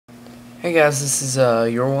Hey guys, this is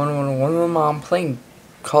your one mom playing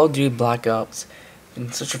Call of Duty Black Ops.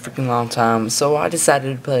 In such a freaking long time, so I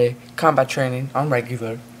decided to play combat training on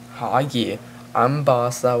regular. Aw yeah, I'm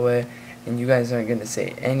boss that way, and you guys aren't gonna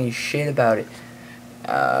say any shit about it.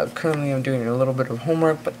 Currently I'm doing a little bit of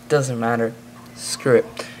homework, but it doesn't matter. Screw it.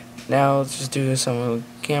 Now let's just do some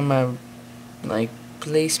camera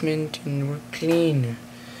placement, and we're clean.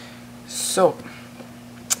 So,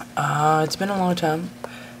 it's been a long time.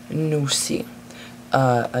 No see.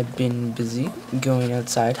 I've been busy going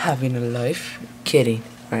outside, having a life. Kidding,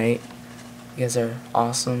 right? You guys are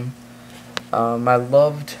awesome. I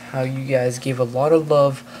loved how you guys gave a lot of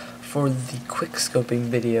love for the quick scoping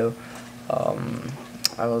video.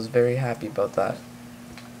 I was very happy about that.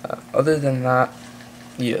 Other than that,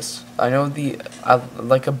 yes, I know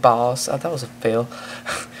like a boss. I thought it was a fail.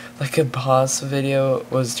 Like a boss video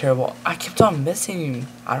was terrible. I kept on missing.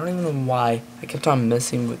 I don't even know why. I kept on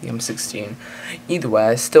missing with the M16. Either way,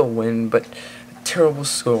 I still win, but a terrible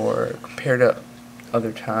score compared to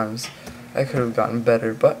other times. I could have gotten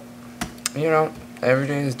better, but you know, every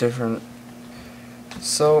day is different.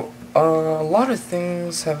 So, a lot of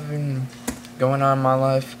things have been going on in my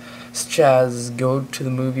life, such as go to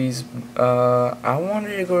the movies. I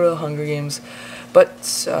wanted to go to the Hunger Games,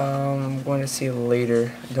 but I'm going to see it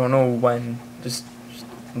later. I don't know when, just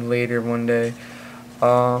later one day.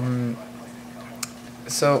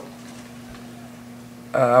 So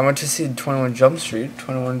I went to see 21 Jump Street.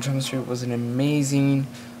 21 Jump Street was an amazing,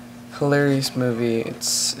 hilarious movie.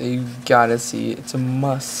 You've gotta see it. It's a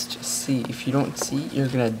must see. If you don't see it, you're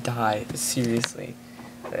gonna die. Seriously,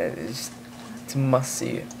 it's a must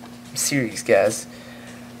see. I'm serious, guys.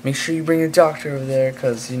 Make sure you bring your doctor over there,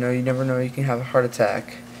 cause you know you never know, you can have a heart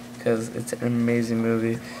attack. Cause it's an amazing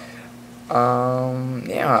movie.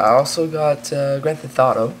 Yeah, I also got Grand Theft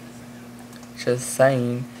Auto. Just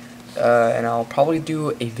saying. And I'll probably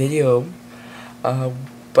do a video,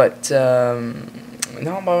 but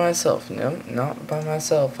not by myself. No, not by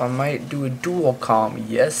myself. I might do a dual comm.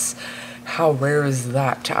 Yes. How rare is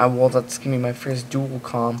that? Well, that's gonna be my first dual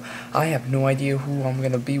comm. I have no idea who I'm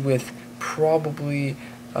gonna be with. Probably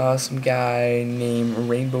some guy named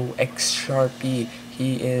Rainbow X Sharpie.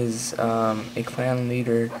 He is a clan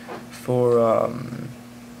leader for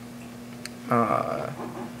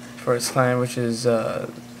his clan, which is the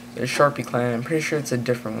Sharpie clan. I'm pretty sure it's a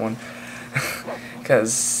different one,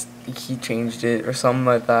 because he changed it or something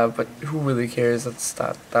like that. But who really cares? That's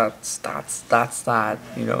that.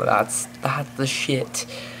 You know, that's the shit.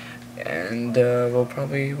 And we'll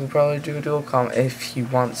probably do a dual comm if he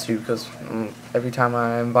wants to, because every time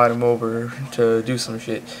I invite him over to do some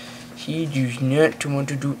shit, he does not want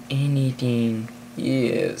to do anything.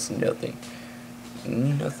 Yes, nothing.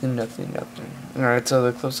 Alright, so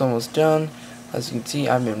the clip's almost done. As you can see,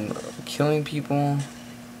 I've been killing people,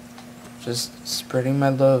 just spreading my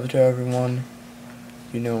love to everyone,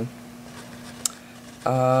 you know.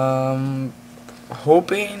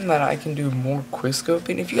 Hoping that I can do more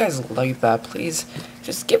quickscoping. If you guys like that, please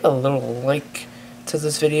just give a little like to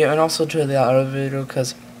this video, and also to the other video,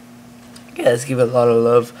 because you guys give a lot of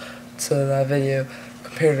love to that video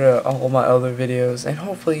compared to all my other videos, and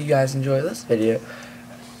hopefully you guys enjoy this video.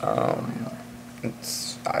 I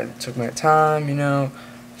took my time, you know,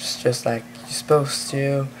 just like you're supposed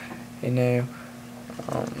to, you know.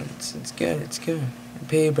 It's good.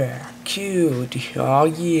 Baby, cute, oh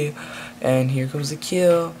yeah. And here comes the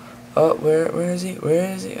kill. Oh, where is he?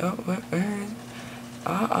 Where is he? Oh, where is he?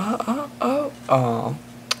 Oh.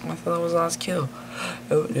 I thought that was the last kill.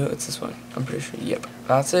 Oh, no, it's this one. I'm pretty sure. Yep,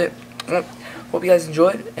 that's it. Hope you guys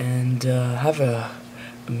enjoyed, and have a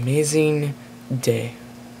amazing day.